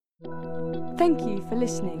Thank you for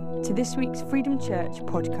listening to this week's Freedom Church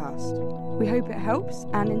podcast. We hope it helps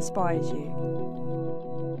and inspires you.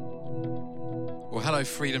 Well, hello,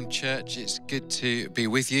 Freedom Church. It's good to be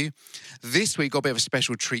with you. This week, got a bit of a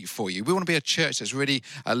special treat for you. We want to be a church that's really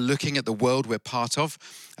looking at the world we're part of.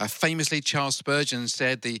 Famously, Charles Spurgeon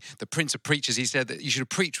said, the Prince of Preachers, he said that you should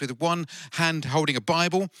preach with one hand holding a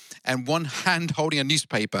Bible and one hand holding a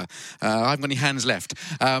newspaper. I haven't got any hands left.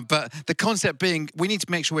 But the concept being, we need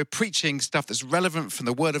to make sure we're preaching stuff that's relevant from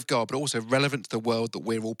the Word of God, but also relevant to the world that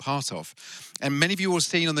we're all part of. And many of you will have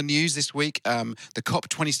seen on the news this week, the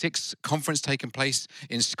COP26 conference taking place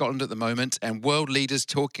in Scotland at the moment, and world leaders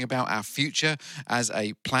talking about our future as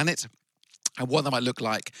a planet and what that might look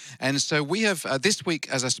like. And so we have, this week,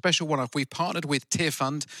 as a special one-off, we've partnered with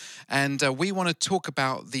Tearfund, and we want to talk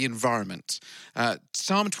about the environment.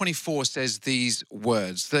 Psalm 24 says these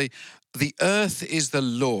words, the earth is the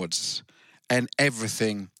Lord's and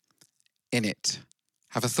everything in it.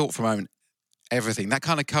 Have a thought for a moment. Everything. That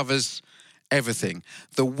kind of covers everything.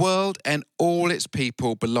 The world and all its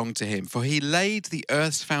people belong to him, for he laid the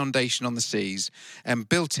earth's foundation on the seas and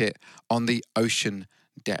built it on the ocean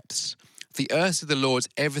depths. The earth is the Lord's,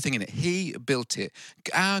 everything in it. He built it.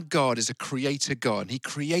 Our God is a creator God. He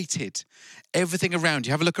created everything around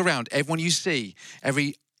you. Have a look around. Everyone you see,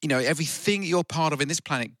 everything you're part of in this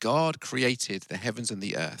planet, God created the heavens and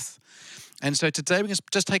the earth. And so today we're going to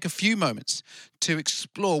just take a few moments to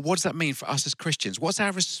explore what does that mean for us as Christians? What's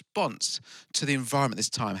our response to the environment this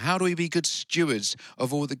time? How do we be good stewards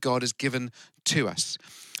of all that God has given to us?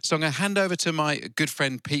 So I'm going to hand over to my good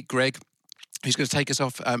friend Pete Gregg, who's going to take us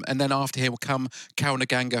off, and then after him will come Carol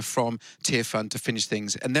Naganga from Tearfund to finish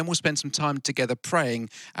things. And then we'll spend some time together praying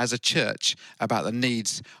as a church about the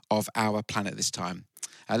needs of our planet this time.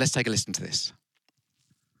 Let's take a listen to this.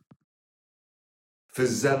 For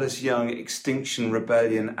zealous young Extinction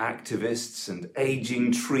Rebellion activists and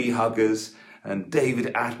aging tree huggers and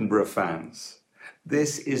David Attenborough fans,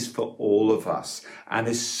 this is for all of us, and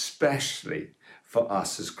especially for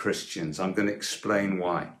us as Christians. I'm going to explain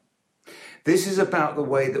why. This is about the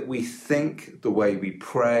way that we think, the way we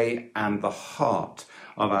pray, and the heart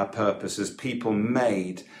of our purpose as people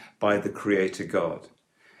made by the Creator God.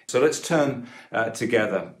 So let's turn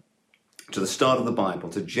together to the start of the Bible,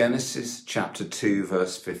 to Genesis chapter 2,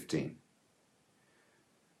 verse 15,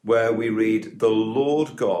 where we read, "The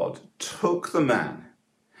Lord God took the man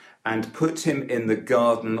and put him in the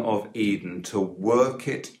Garden of Eden to work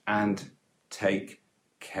it and take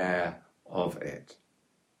care of it."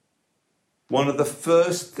 One of the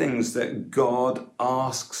first things that God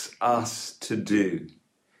asks us to do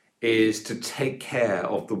is to take care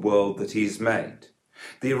of the world that he's made.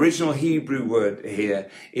 The original Hebrew word here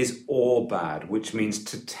is orbad, which means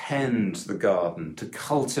to tend the garden, to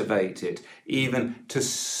cultivate it, even to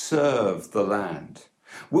serve the land.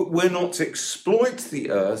 We're not to exploit the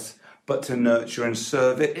earth, but to nurture and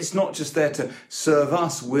serve it. It's not just there to serve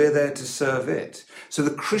us, we're there to serve it. So the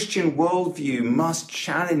Christian worldview must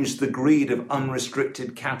challenge the greed of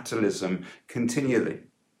unrestricted capitalism continually.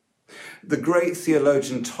 The great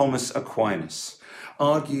theologian Thomas Aquinas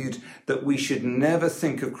argued that we should never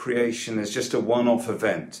think of creation as just a one-off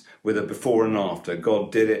event with a before and after.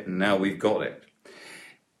 God did it and now we've got it.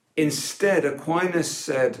 Instead, Aquinas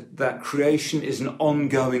said that creation is an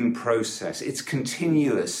ongoing process. It's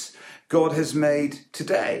continuous. God has made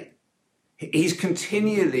today. He's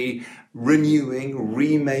continually renewing,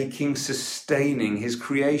 remaking, sustaining his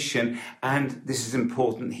creation. And this is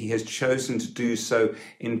important. He has chosen to do so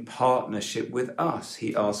in partnership with us.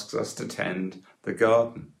 He asks us to tend the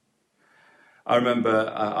garden. I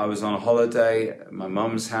remember I was on a holiday at my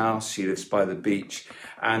mum's house. She lives by the beach.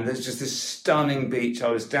 And there's just this stunning beach. I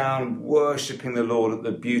was down worshipping the Lord at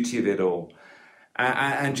the beauty of it all.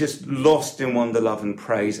 And just lost in wonder, love and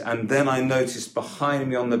praise. And then I noticed behind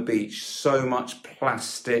me on the beach so much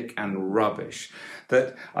plastic and rubbish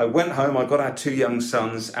that I went home, I got our two young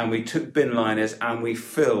sons and we took bin liners and we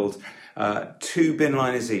filled 2 bin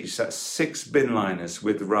liners each. That's 6 bin liners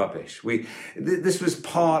with rubbish. This was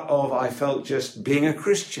part of, I felt, just being a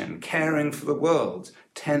Christian, caring for the world,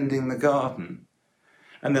 tending the garden.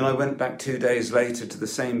 And then I went back 2 days later to the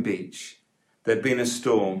same beach. There'd been a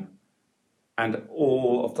storm. And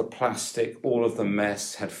all of the plastic, all of the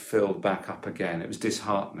mess had filled back up again. It was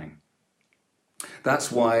disheartening.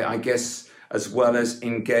 That's why I guess as well as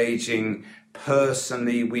engaging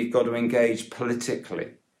personally, we've got to engage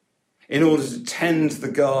politically. In order to tend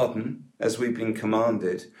the garden, as we've been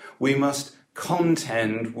commanded, we must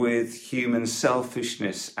contend with human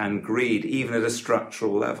selfishness and greed, even at a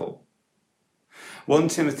structural level. 1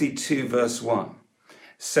 Timothy 2 verse 1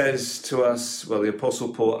 says to us, well, the Apostle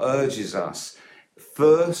Paul urges us,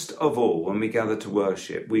 first of all, when we gather to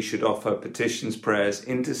worship, we should offer petitions, prayers,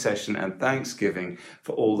 intercession, and thanksgiving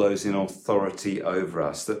for all those in authority over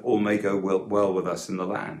us, that all may go well with us in the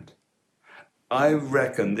land. I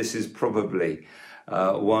reckon this is probably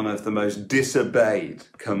one of the most disobeyed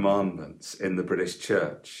commandments in the British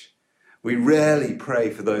Church. We rarely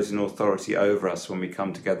pray for those in authority over us when we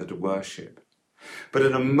come together to worship. But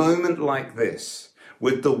at a moment like this,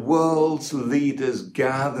 with the world's leaders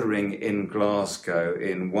gathering in Glasgow,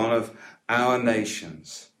 in one of our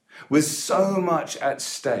nations, with so much at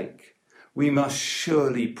stake, we must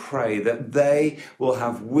surely pray that they will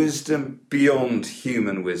have wisdom beyond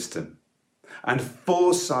human wisdom and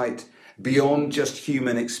foresight beyond just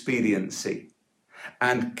human expediency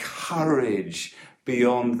and courage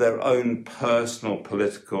beyond their own personal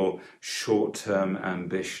political short-term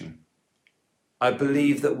ambition. I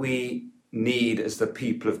believe that we need, as the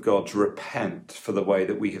people of God, to repent for the way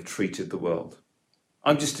that we have treated the world.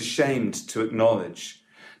 I'm just ashamed to acknowledge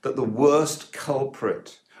that the worst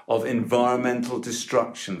culprit of environmental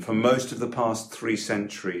destruction for most of the past 3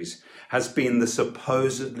 centuries has been the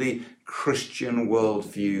supposedly Christian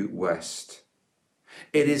worldview West.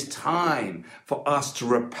 It is time for us to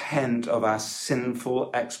repent of our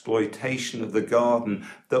sinful exploitation of the garden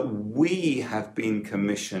that we have been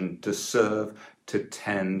commissioned to serve, to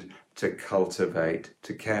tend, to cultivate,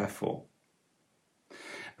 to care for.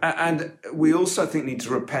 And we also, I think, need to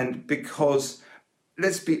repent because,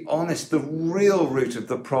 let's be honest, the real root of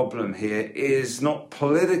the problem here is not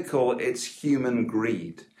political, it's human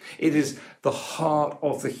greed. It is the heart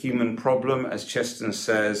of the human problem, as Chesterton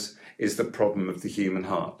says, is the problem of the human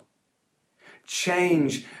heart.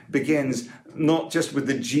 Change begins not just with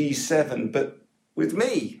the G7, but with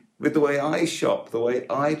me, with the way I shop, the way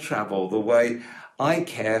I travel, the way I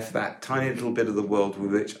care for that tiny little bit of the world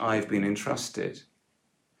with which I've been entrusted.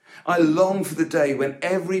 I long for the day when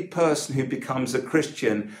every person who becomes a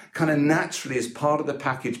Christian kind of naturally, as part of the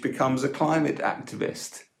package, becomes a climate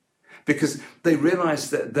activist. Because they realize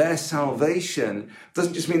that their salvation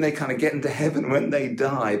doesn't just mean they kind of get into heaven when they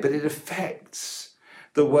die, but it affects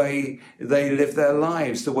the way they live their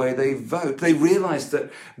lives, the way they vote. They realize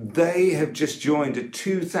that they have just joined a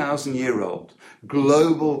 2,000-year-old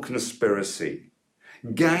global conspiracy,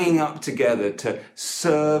 ganging up together to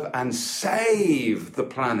serve and save the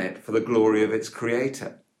planet for the glory of its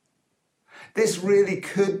creator. This really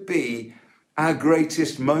could be our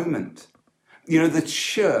greatest moment. You know, the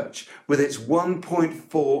church, with its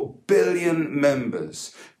 1.4 billion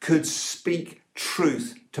members, could speak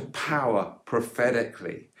truth to power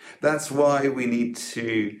prophetically. That's why we need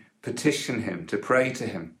to petition him, to pray to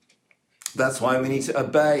him. That's why we need to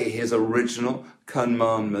obey his original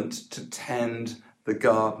commandment to tend the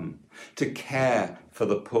garden, to care for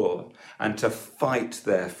the poor, and to fight,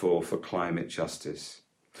 therefore, for climate justice.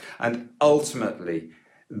 And ultimately,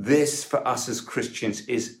 this for us as Christians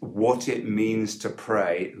is what it means to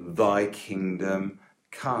pray, thy kingdom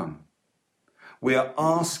come. We are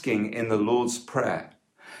asking in the Lord's Prayer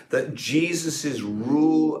that Jesus'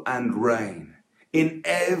 rule and reign in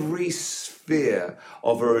every sphere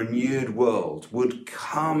of a renewed world would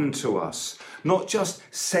come to us, not just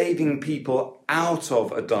saving people out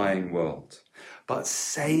of a dying world, but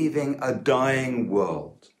saving a dying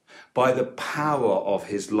world by the power of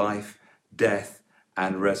his life, death,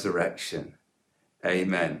 and resurrection.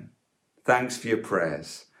 Amen. Thanks for your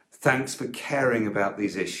prayers. Thanks for caring about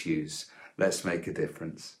these issues. Let's make a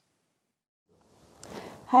difference.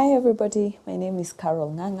 Hi everybody, my name is Carol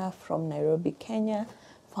Nganga from Nairobi, Kenya,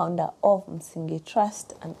 founder of Msingi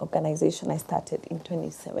Trust, an organization I started in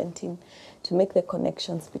 2017 to make the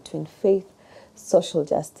connections between faith, social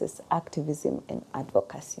justice, activism, and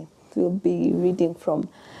advocacy. We'll be reading from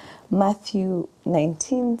Matthew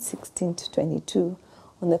 19:16 to 22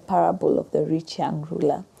 on the parable of the rich young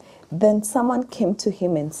ruler. Then someone came to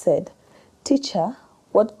him and said, "Teacher,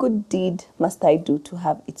 what good deed must I do to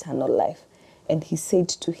have eternal life?" And he said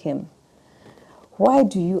to him, "Why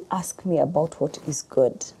do you ask me about what is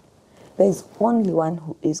good? There is only one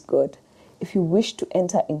who is good. If you wish to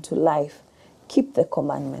enter into life, keep the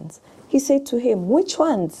commandments." He said to him, "Which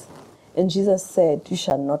ones?" And Jesus said, "You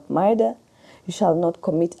shall not murder, you shall not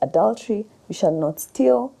commit adultery, you shall not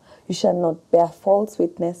steal, you shall not bear false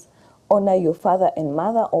witness, honor your father and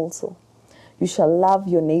mother also. You shall love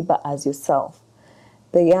your neighbor as yourself."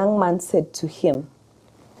 The young man said to him,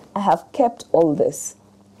 "I have kept all this.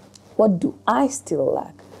 What do I still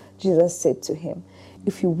lack?" Jesus said to him,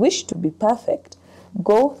 "If you wish to be perfect,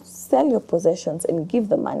 go sell your possessions and give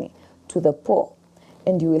the money to the poor,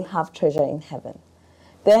 and you will have treasure in heaven.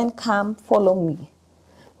 Then come, follow me."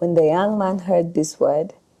 When the young man heard this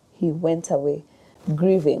word, he went away,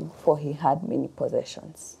 grieving, for he had many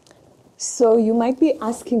possessions. So you might be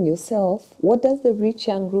asking yourself, what does the rich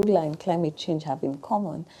young ruler and climate change have in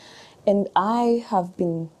common? And I have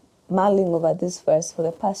been mulling over this verse for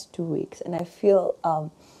the past 2 weeks, and I feel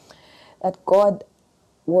that God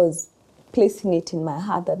was placing it in my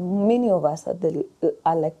heart that many of us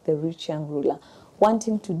are like the rich young ruler,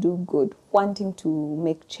 wanting to do good, wanting to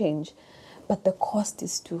make change, but the cost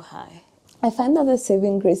is too high. I find that the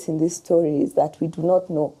saving grace in this story is that we do not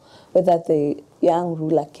know whether the young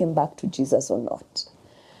ruler came back to Jesus or not.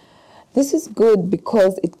 This is good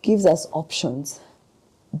because it gives us options.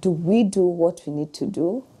 Do we do what we need to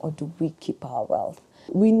do, or do we keep our wealth?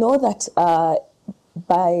 We know that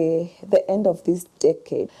by the end of this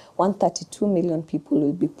decade, 132 million people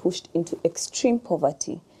will be pushed into extreme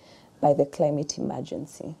poverty by the climate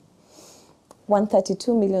emergency.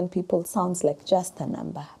 132 million people sounds like just a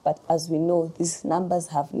number, but as we know, these numbers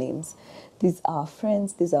have names. These are our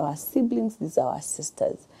friends, these are our siblings, these are our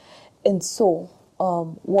sisters. And so,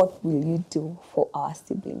 what will you do for our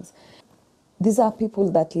siblings? These are people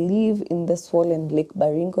that live in the swollen Lake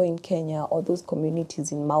Baringo in Kenya, or those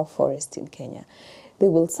communities in Mau Forest in Kenya. They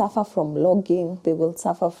will suffer from logging, they will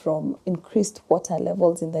suffer from increased water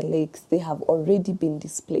levels in the lakes. They have already been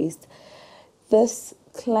displaced. This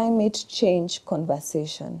climate change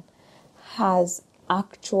conversation has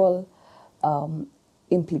actual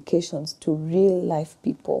implications to real life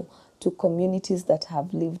people, to communities that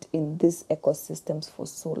have lived in these ecosystems for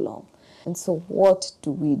so long. And so what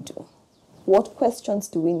do we do? What questions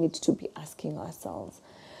do we need to be asking ourselves?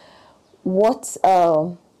 What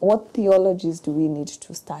theologies do we need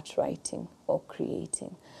to start writing or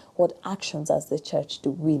creating? What actions as the church do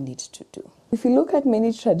we need to do? If you look at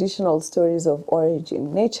many traditional stories of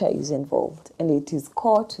origin, nature is involved, and it is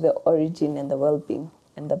core to the origin and the well-being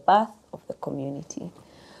and the birth of the community.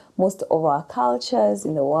 Most of our cultures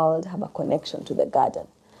in the world have a connection to the garden,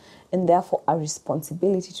 and therefore a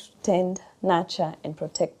responsibility to tend, nurture, and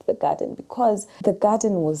protect the garden, because the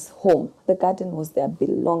garden was home. The garden was their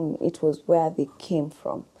belonging. It was where they came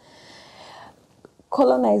from.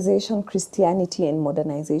 Colonization, Christianity, and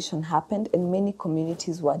modernization happened, and many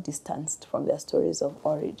communities were distanced from their stories of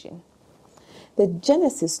origin. The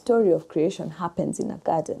Genesis story of creation happens in a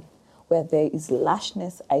garden, where there is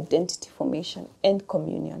lushness, identity formation, and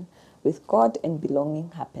communion with God, and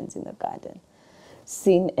belonging happens in the garden.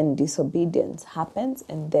 Sin and disobedience happens,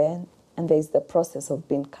 and there is the process of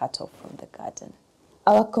being cut off from the garden.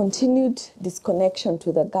 Our continued disconnection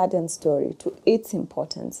to the garden story, to its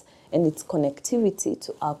importance and its connectivity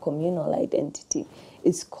to our communal identity,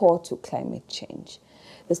 is core to climate change.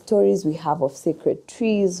 The stories we have of sacred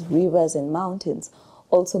trees, rivers, and mountains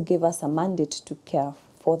also give us a mandate to care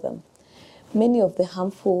for them. Many of the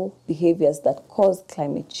harmful behaviors that cause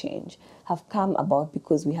climate change have come about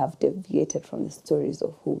because we have deviated from the stories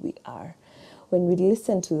of who we are. When we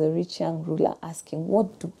listen to the rich young ruler asking,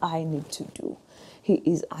 what do I need to do? He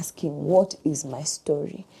is asking, what is my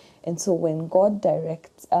story? And so when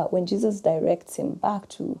Jesus directs him back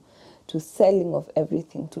to selling of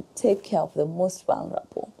everything, to take care of the most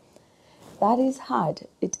vulnerable, that is hard.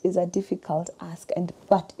 It is a difficult ask,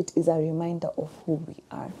 but it is a reminder of who we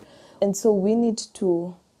are. And so we need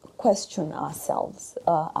to question ourselves,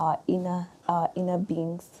 our inner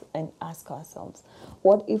beings, and ask ourselves,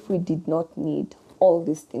 what if we did not need all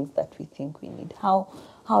these things that we think we need? How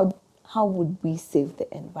would we save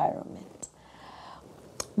the environment?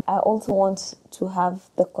 I also want to have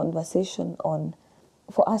the conversation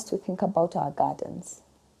for us to think about our gardens,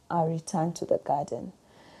 our return to the garden,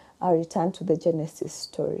 our return to the Genesis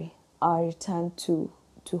story, our return to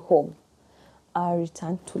home, our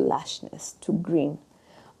return to lushness, to green,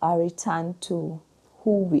 our return to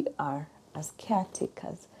who we are as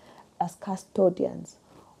caretakers, as custodians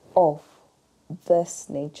of this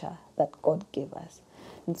nature that God gave us.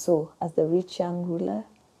 And so, as the rich young ruler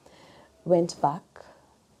went back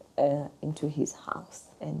into his house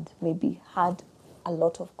and maybe had a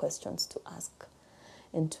lot of questions to ask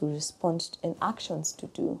and to respond and actions to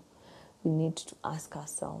do, we need to ask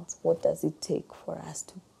ourselves, what does it take for us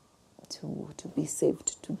to be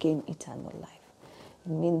saved, to gain eternal life?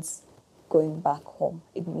 It means going back home.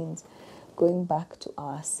 It means going back to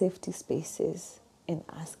our safety spaces and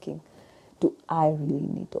asking, do I really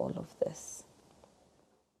need all of this?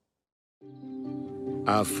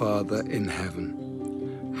 Our Father in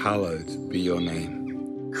heaven, hallowed be your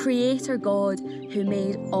name. Creator God, who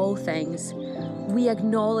made all things, we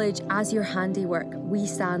acknowledge as your handiwork, we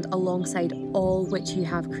stand alongside all which you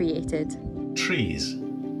have created. Trees,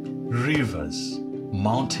 rivers,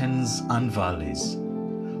 mountains and valleys,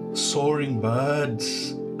 soaring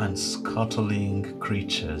birds and scuttling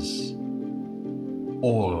creatures,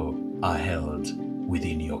 all are held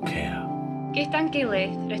within your care. Gyda'n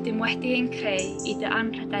gilydd, rydym wedi ein creu I dy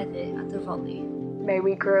anrhydeddu a dyfoddi. May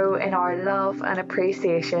we grow in our love and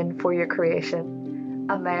appreciation for your creation,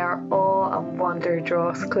 and may our awe and wonder draw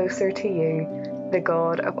us closer to you, the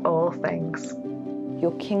God of all things.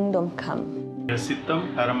 Your kingdom come. சித்தம்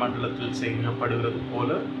பரமண்டலத்தில் செய்யப்படுவது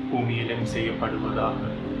போல பூமியிலும்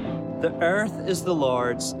செய்யப்படுவதாக. The earth is the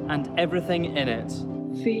Lord's and everything in it.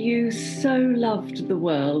 For you so loved the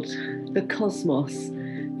world, the cosmos,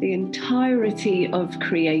 the entirety of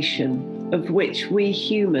creation, of which we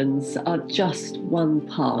humans are just one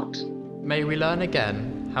part. May we learn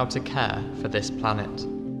again how to care for this planet.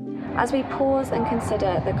 As we pause and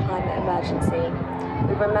consider the climate emergency,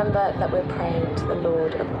 we remember that we're praying to the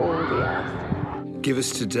Lord of all the earth. Give us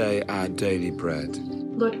today our daily bread.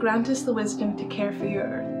 Lord, grant us the wisdom to care for your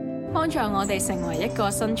earth. 幫助我哋成為一個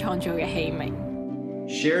新創造嘅器皿。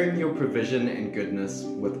 Sharing your provision and goodness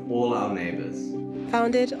with all our neighbors.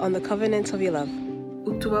 Founded on the covenant of your love.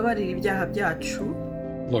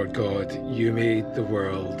 Lord God, you made the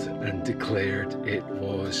world and declared it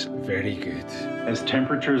was very good. As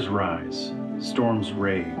temperatures rise, storms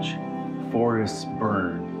rage, forests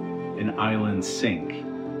burn, and islands sink,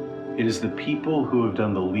 it is the people who have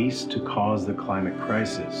done the least to cause the climate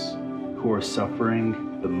crisis who are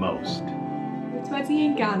suffering the most. Rydw wedi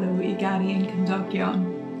ein galw I garu ein cymdogion,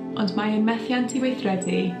 ond mae ein methiant I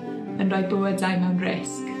weithredu yn rhoi bywydau mewn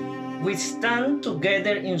risg. We stand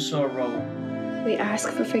together in sorrow. We ask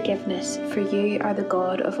for forgiveness, for you are the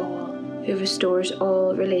God of all, who restores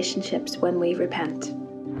all relationships when we repent.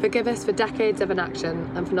 Forgive us for decades of inaction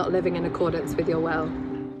and for not living in accordance with your will.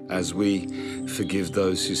 As we forgive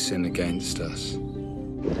those who sin against us.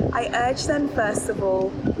 I urge then, first of all,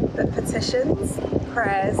 that petitions,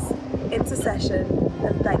 prayers, intercession,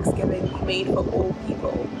 and thanksgiving be made for all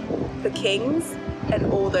people, for kings and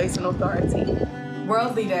all those in authority.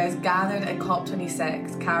 World leaders gathered at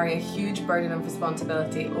COP26 carry a huge burden of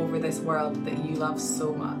responsibility over this world that you love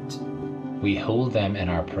so much. We hold them in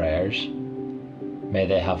our prayers. May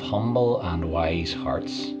they have humble and wise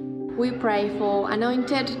hearts. We pray for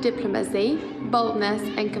anointed diplomacy, boldness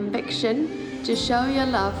and conviction to show your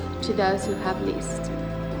love to those who have least.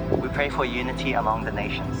 We pray for unity among the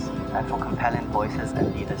nations and for compelling voices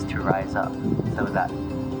and leaders to rise up so that,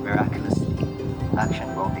 miraculously,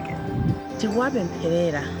 action will begin.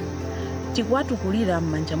 Tiwapempherera, tikwatukulira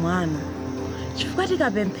m'manja mwanu, chifukwa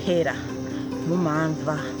tikapemphera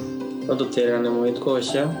mumamva.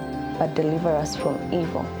 But deliver us from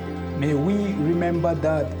evil. May we remember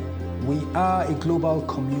that we are a global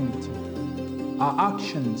community. Our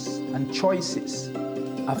actions and choices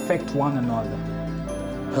affect one another.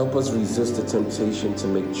 Help us resist the temptation to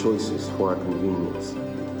make choices for our convenience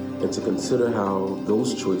and to consider how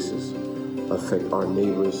those choices affect our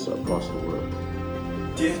neighbors across the world.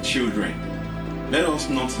 Dear children, let us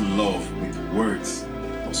not love with words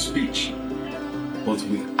or speech, but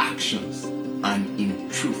with actions and in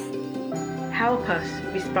truth. Help us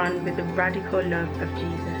respond with the radical love of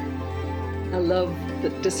Jesus. A love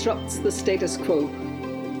that disrupts the status quo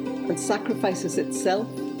and sacrifices itself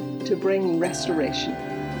to bring restoration.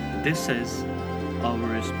 This is our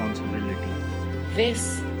responsibility.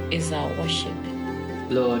 This is our worship.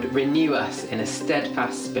 Lord, renew us in a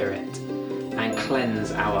steadfast spirit and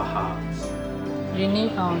cleanse our hearts. Renew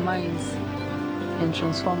our minds and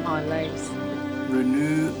transform our lives.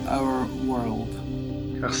 Renew our world.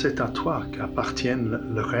 Car c'est à toi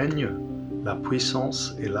qu'appartiennent le règne, la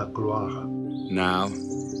puissance et la gloire. Now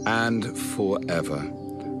and forever.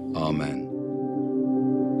 Amen.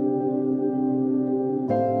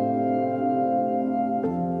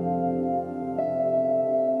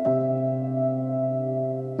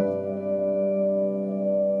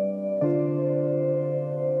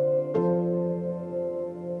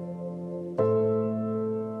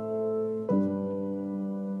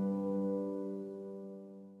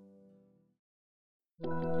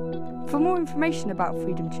 For more information about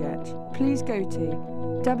Freedom Church, please go to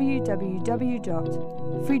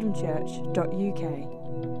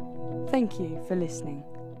www.freedomchurch.uk. Thank you for listening.